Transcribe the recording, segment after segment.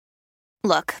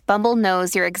Look, Bumble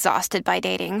knows you're exhausted by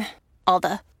dating. All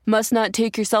the, must not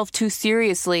take yourself too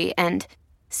seriously, and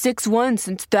 6'1"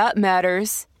 since that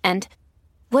matters. And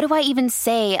what do I even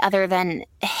say other than,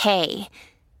 hey?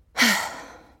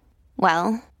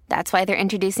 Well, that's why they're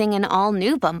introducing an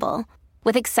all-new Bumble,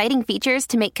 with exciting features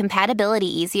to make compatibility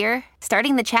easier,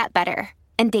 starting the chat better,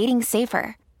 and dating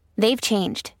safer. They've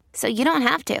changed, so you don't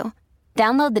have to.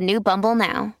 Download the new Bumble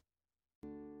now.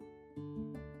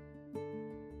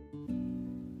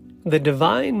 The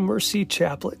Divine Mercy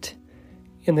Chaplet.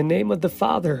 In the name of the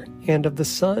Father, and of the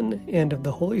Son, and of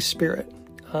the Holy Spirit.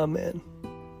 Amen.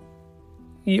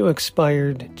 You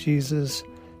expired, Jesus,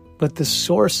 but the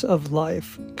source of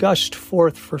life gushed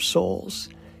forth for souls,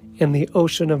 and the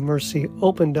ocean of mercy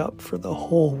opened up for the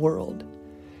whole world.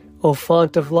 O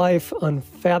font of life,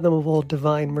 unfathomable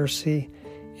divine mercy,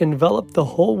 envelop the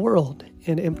whole world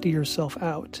and empty yourself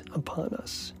out upon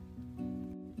us.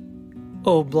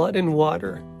 O blood and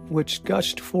water, which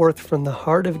gushed forth from the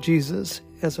heart of Jesus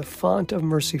as a font of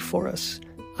mercy for us,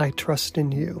 I trust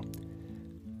in you.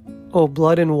 O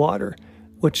blood and water,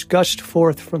 which gushed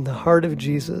forth from the heart of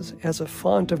Jesus as a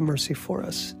font of mercy for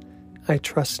us, I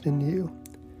trust in you.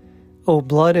 O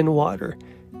blood and water,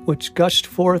 which gushed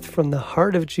forth from the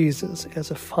heart of Jesus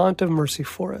as a font of mercy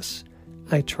for us,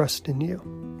 I trust in you.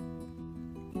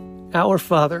 Our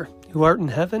Father, who art in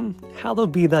heaven,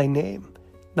 hallowed be thy name.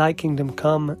 Thy kingdom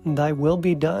come, thy will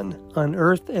be done, on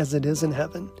earth as it is in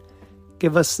heaven.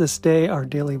 Give us this day our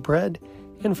daily bread,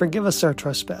 and forgive us our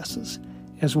trespasses,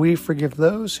 as we forgive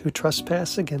those who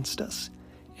trespass against us.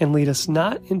 And lead us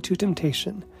not into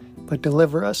temptation, but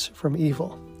deliver us from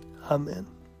evil. Amen.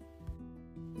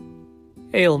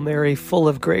 Hail Mary, full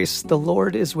of grace, the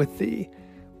Lord is with thee.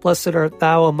 Blessed art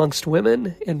thou amongst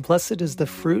women, and blessed is the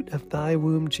fruit of thy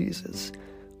womb, Jesus.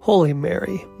 Holy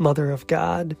Mary, Mother of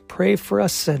God, pray for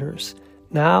us sinners,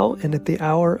 now and at the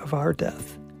hour of our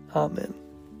death. Amen.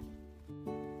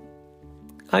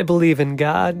 I believe in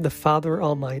God, the Father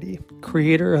Almighty,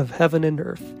 creator of heaven and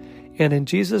earth, and in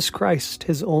Jesus Christ,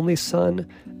 his only Son,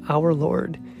 our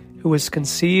Lord, who was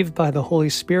conceived by the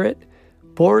Holy Spirit,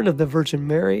 born of the Virgin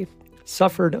Mary,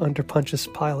 suffered under Pontius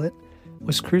Pilate,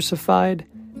 was crucified,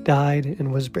 died,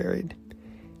 and was buried.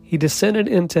 He descended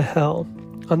into hell.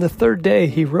 On the third day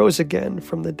he rose again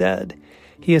from the dead.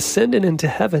 He ascended into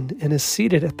heaven and is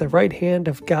seated at the right hand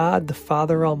of God the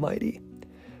Father Almighty.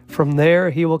 From there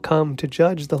he will come to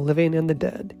judge the living and the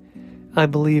dead. I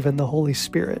believe in the Holy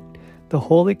Spirit, the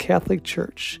Holy Catholic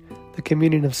Church, the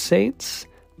communion of saints,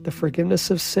 the forgiveness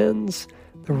of sins,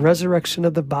 the resurrection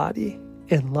of the body,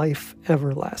 and life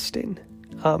everlasting.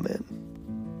 Amen.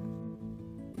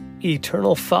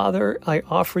 Eternal Father, I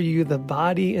offer you the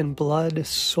body and blood,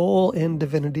 soul and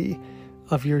divinity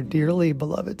of your dearly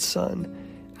beloved Son,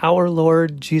 our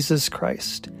Lord Jesus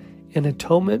Christ, in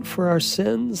atonement for our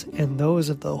sins and those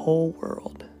of the whole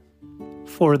world.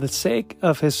 For the sake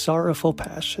of his sorrowful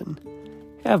passion,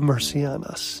 have mercy on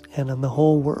us and on the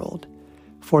whole world.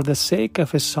 For the sake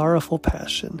of his sorrowful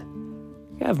passion,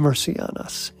 have mercy on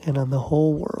us and on the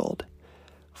whole world.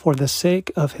 For the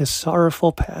sake of his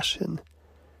sorrowful passion,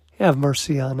 have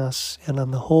mercy on us and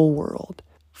on the whole world.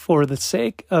 For the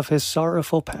sake of his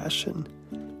sorrowful passion,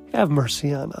 have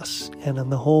mercy on us and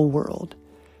on the whole world.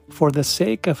 For the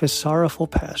sake of his sorrowful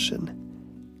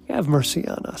passion, have mercy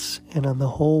on us and on the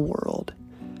whole world.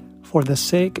 For the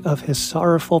sake of his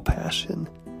sorrowful passion,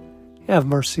 have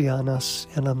mercy on us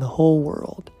and on the whole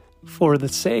world. For the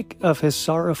sake of his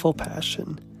sorrowful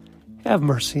passion, have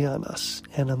mercy on us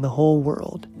and on the whole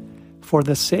world. For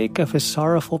the sake of his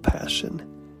sorrowful passion,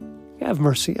 have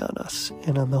mercy on us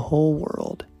and on the whole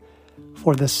world.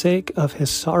 For the sake of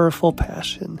his sorrowful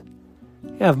passion,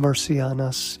 have mercy on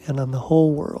us and on the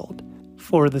whole world.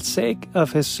 For the sake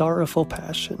of his sorrowful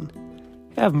passion,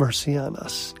 have mercy on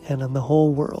us and on the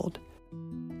whole world.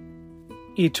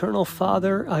 Eternal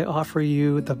Father, I offer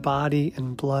you the body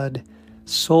and blood,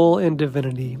 soul and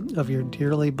divinity of your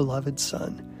dearly beloved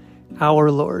Son,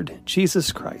 our Lord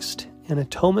Jesus Christ, in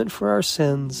atonement for our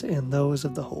sins and those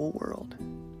of the whole world.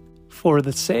 For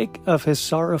the sake of his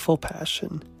sorrowful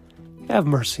passion, have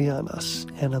mercy on us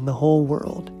and on the whole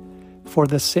world. For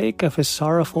the sake of his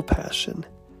sorrowful passion,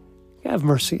 have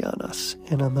mercy on us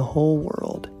and on the whole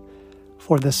world.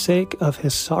 For the sake of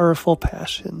his sorrowful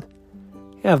passion,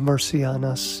 have mercy on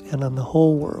us and on the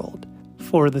whole world.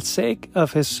 For the sake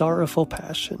of his sorrowful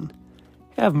passion,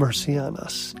 have mercy on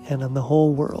us and on the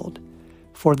whole world.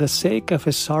 For the sake of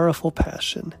his sorrowful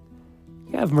passion,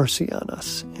 have mercy on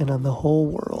us and on the whole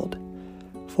world.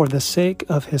 For the sake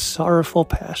of his sorrowful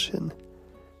passion,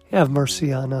 have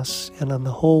mercy on us and on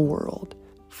the whole world.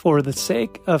 For the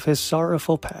sake of his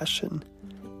sorrowful passion,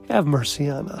 have mercy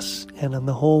on us and on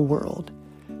the whole world.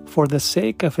 For the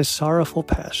sake of his sorrowful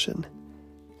passion,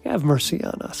 have mercy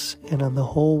on us and on the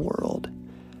whole world.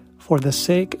 For the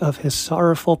sake of his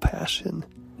sorrowful passion,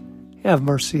 have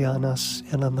mercy on us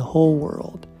and on the whole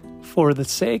world. For the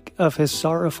sake of his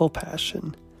sorrowful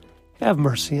passion, have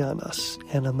mercy on us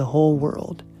and on the whole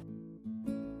world.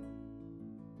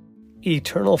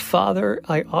 Eternal Father,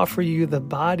 I offer you the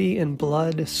body and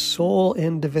blood, soul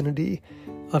and divinity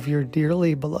of your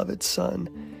dearly beloved Son,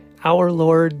 our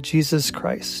Lord Jesus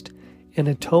Christ, in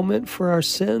atonement for our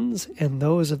sins and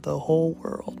those of the whole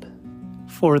world.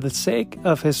 For the sake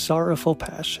of his sorrowful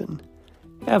passion,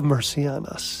 have mercy on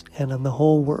us and on the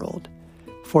whole world.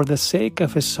 For the sake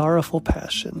of his sorrowful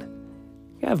passion,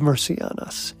 have mercy on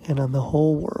us and on the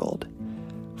whole world.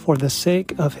 For the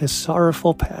sake of his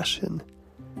sorrowful passion,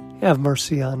 have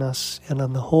mercy on us and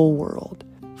on the whole world.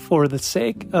 For the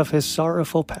sake of his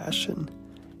sorrowful passion,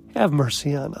 have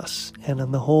mercy on us and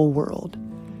on the whole world.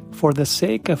 For the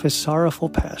sake of his sorrowful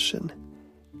passion,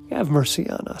 have mercy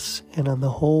on us and on the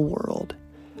whole world.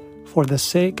 For the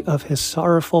sake of his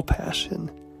sorrowful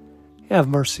passion, have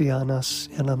mercy on us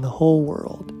and on the whole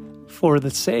world. For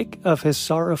the sake of his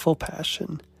sorrowful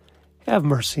passion, have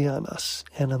mercy on us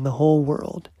and on the whole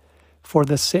world. For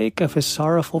the sake of his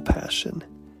sorrowful passion,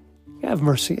 have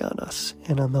mercy on us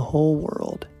and on the whole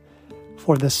world.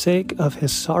 For the sake of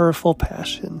his sorrowful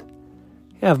passion,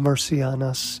 have mercy on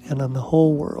us and on the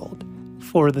whole world.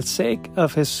 For the sake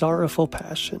of his sorrowful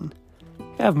passion,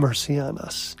 have mercy on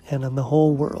us and on the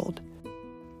whole world.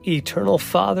 Eternal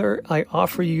Father, I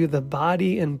offer you the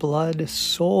body and blood,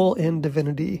 soul and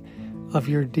divinity of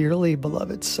your dearly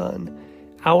beloved Son,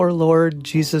 our Lord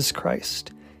Jesus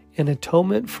Christ, in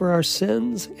atonement for our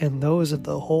sins and those of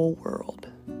the whole world.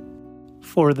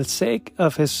 For the sake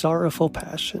of his sorrowful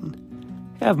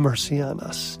passion, have mercy on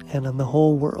us and on the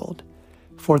whole world.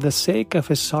 For the sake of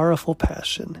his sorrowful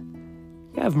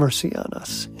passion, have mercy on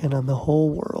us and on the whole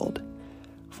world.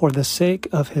 For the sake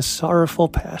of his sorrowful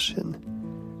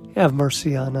passion, have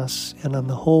mercy on us and on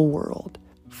the whole world.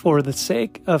 For the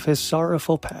sake of his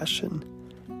sorrowful passion,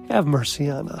 have mercy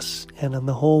on us and on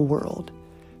the whole world.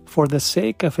 For the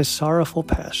sake of his sorrowful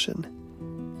passion,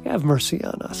 have mercy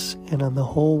on us and on the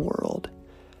whole world.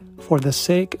 For the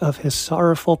sake of his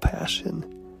sorrowful passion,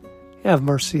 have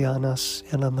mercy on us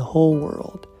and on the whole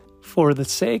world. For the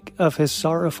sake of his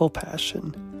sorrowful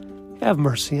passion, have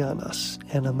mercy on us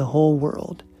and on the whole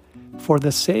world. For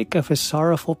the sake of his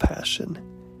sorrowful passion,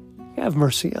 have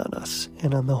mercy on us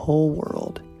and on the whole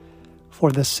world.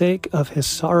 For the sake of his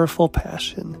sorrowful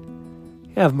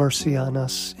passion, have mercy on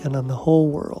us and on the whole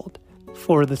world.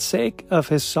 For the sake of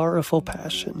his sorrowful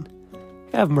passion,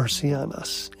 have mercy on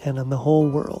us and on the whole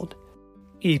world.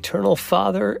 Eternal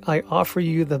Father, I offer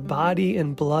you the body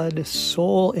and blood,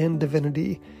 soul and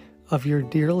divinity of your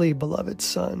dearly beloved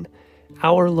Son,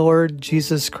 our Lord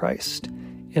Jesus Christ,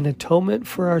 in atonement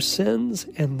for our sins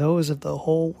and those of the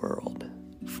whole world.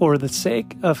 For the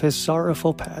sake of his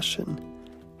sorrowful passion,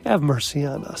 have mercy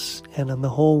on us and on the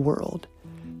whole world.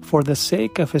 For the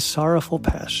sake of his sorrowful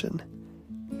passion,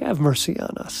 have mercy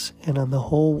on us and on the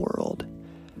whole world.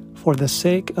 For the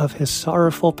sake of his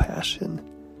sorrowful passion,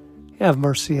 have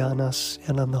mercy on us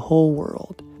and on the whole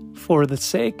world. For the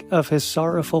sake of his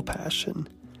sorrowful passion,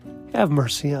 have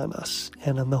mercy on us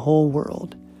and on the whole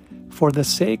world. For the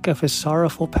sake of his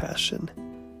sorrowful passion,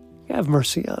 have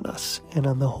mercy on us and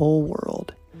on the whole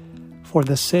world. For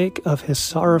the sake of his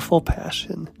sorrowful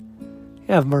passion,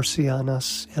 have mercy on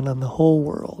us and on the whole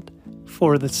world.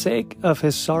 For the sake of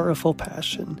his sorrowful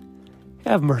passion,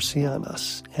 have mercy on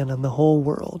us and on the whole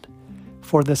world.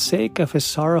 For the sake of his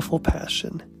sorrowful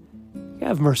passion,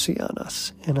 have mercy on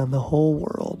us and on the whole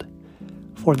world.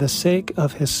 For the sake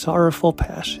of his sorrowful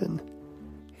passion,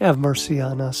 have mercy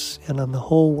on us and on the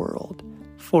whole world.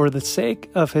 For the sake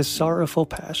of his sorrowful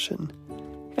passion,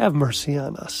 have mercy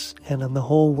on us and on the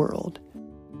whole world.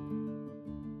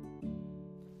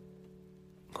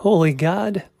 Holy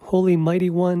God, Holy Mighty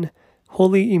One,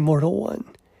 Holy Immortal One,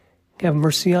 have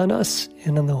mercy on us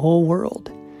and on the whole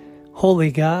world.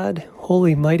 Holy God,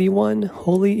 Holy Mighty One,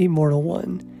 Holy Immortal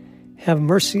One, have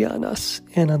mercy on us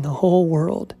and on the whole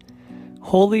world.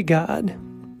 Holy God,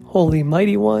 Holy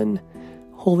Mighty One,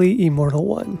 Holy Immortal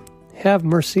One, have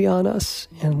mercy on us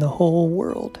and the whole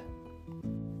world.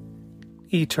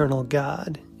 Eternal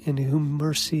God, in whom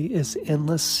mercy is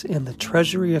endless and the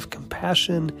treasury of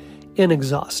compassion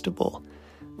inexhaustible,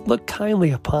 look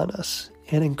kindly upon us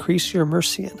and increase your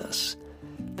mercy in us,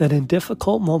 that in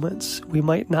difficult moments we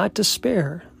might not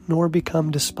despair nor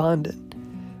become despondent,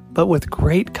 but with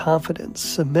great confidence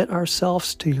submit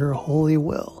ourselves to your holy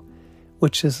will,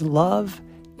 which is love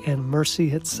and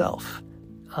mercy itself.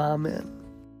 Amen.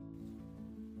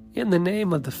 In the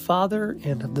name of the Father,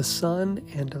 and of the Son,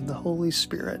 and of the Holy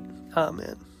Spirit.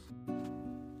 Amen.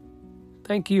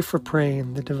 Thank you for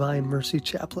praying the Divine Mercy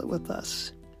Chaplet with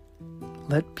us.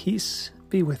 Let peace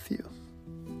be with you.